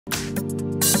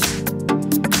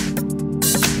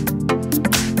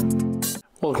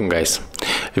Welcome guys.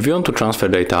 If you want to transfer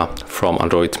data from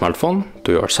Android smartphone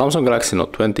to your Samsung Galaxy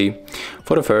Note 20,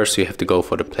 for the first you have to go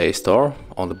for the Play Store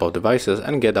on the both devices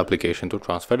and get application to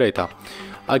transfer data.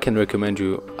 I can recommend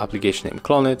you application named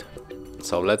Clone It.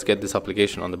 So let's get this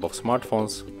application on the both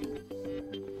smartphones.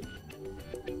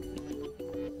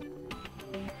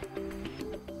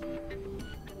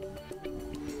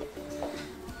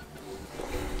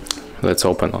 Let's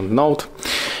open on Note.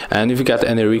 And if you get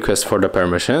any requests for the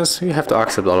permissions, you have to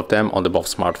accept all of them on the both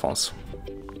smartphones.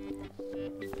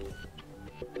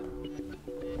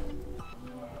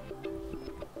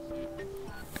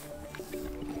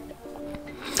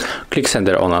 Click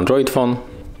Sender on Android phone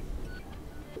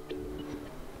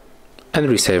and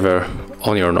Receiver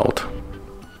on your Note.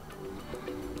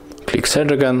 Click Search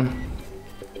again.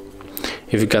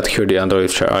 If you got here the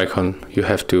Android share icon, you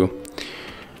have to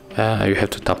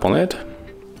tap on it.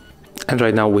 And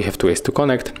right now we have two ways to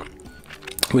connect.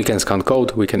 We can scan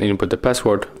code, we can input the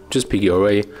password, just pick your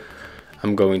way.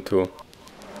 I'm going to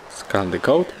scan the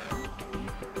code,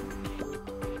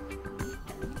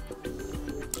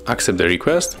 accept the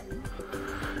request,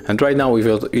 and right now if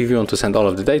you want to send all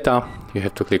of the data, you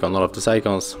have to click on all of these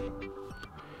icons,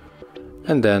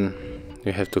 and then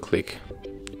you have to click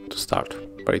to start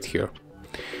right here.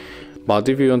 But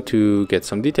if you want to get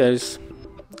some details,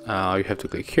 you have to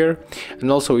click here,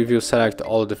 and also if you select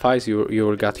all of the files, you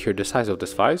will get here the size of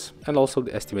these files and also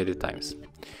the estimated times.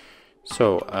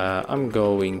 So I'm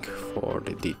going for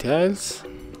the details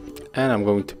and I'm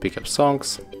going to pick up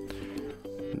songs.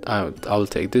 I'll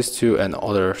take these two, and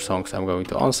other songs I'm going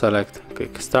to unselect.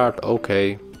 Click start,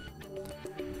 OK,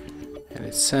 and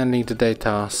it's sending the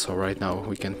data. So right now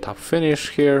we can tap finish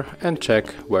here and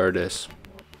check where it is.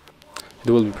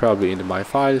 It will be probably in the My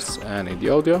Files and in the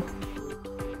audio.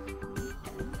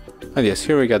 And yes,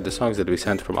 here we got the songs that we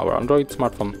sent from our Android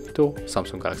smartphone to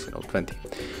Samsung Galaxy Note 20.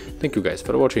 Thank you guys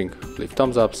for watching, leave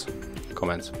thumbs ups,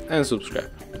 comments and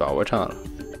subscribe to our channel.